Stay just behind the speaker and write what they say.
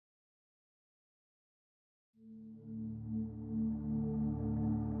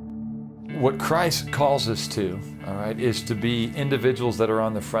What Christ calls us to, all right, is to be individuals that are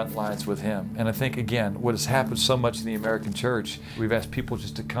on the front lines with Him. And I think, again, what has happened so much in the American church, we've asked people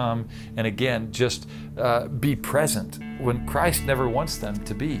just to come and, again, just be present when Christ never wants them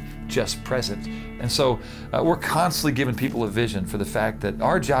to be just present. And so we're constantly giving people a vision for the fact that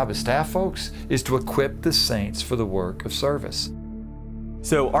our job as staff folks is to equip the saints for the work of service.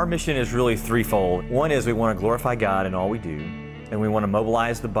 So our mission is really threefold. One is we want to glorify God in all we do, and we want to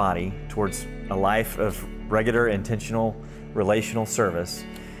mobilize the body towards a life of regular, intentional, relational service.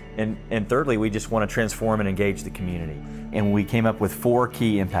 And thirdly, we just want to transform and engage the community. And we came up with 4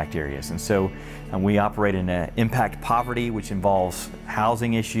 key impact areas. And so we operate in impact poverty, which involves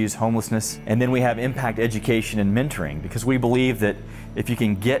housing issues, homelessness. And then we have impact education and mentoring, because we believe that if you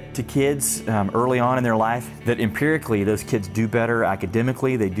can get to kids early on in their life, that empirically those kids do better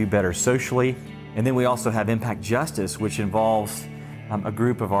academically, they do better socially. And then we also have impact justice, which involves a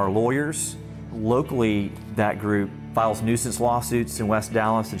group of our lawyers. Locally, that group files nuisance lawsuits in West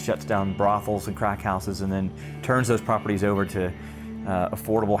Dallas and shuts down brothels and crack houses, and then turns those properties over to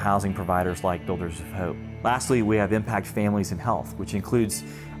affordable housing providers like Builders of Hope. Lastly, we have impact families and health, which includes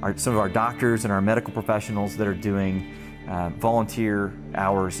some of our doctors and our medical professionals that are doing volunteer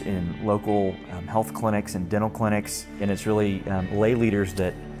hours in local health clinics and dental clinics. And it's really lay leaders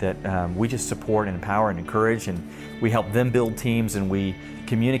that we just support and empower and encourage, and we help them build teams, and we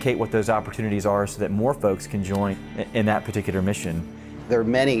communicate what those opportunities are so that more folks can join in that particular mission. There are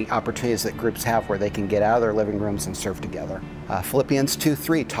many opportunities that groups have where they can get out of their living rooms and serve together. Philippians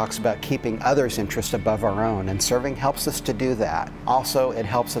 2:3 talks about keeping others' interests above our own, and serving helps us to do that. Also, it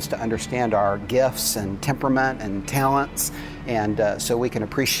helps us to understand our gifts and temperament and talents, and so we can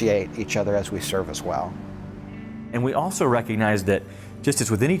appreciate each other as we serve as well. And we also recognize that just as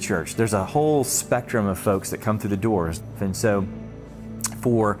with any church, there's a whole spectrum of folks that come through the doors. And so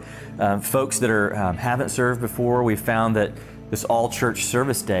for folks that haven't served before, we've found that this all-church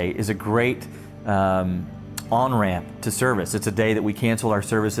service day is a great on-ramp to service. It's a day that we cancel our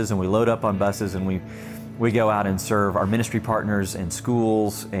services and we load up on buses and we go out and serve our ministry partners in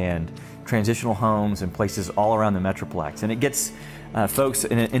schools and transitional homes and places all around the Metroplex. And it gets folks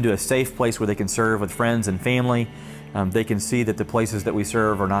into a safe place where they can serve with friends and family. They can see that the places that we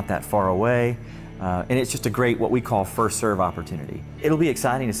serve are not that far away. And it's just a great, what we call first serve opportunity. It'll be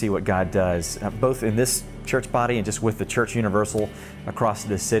exciting to see what God does, both in this church body and just with the Church Universal across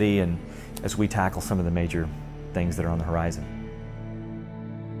the city, and as we tackle some of the major things that are on the horizon.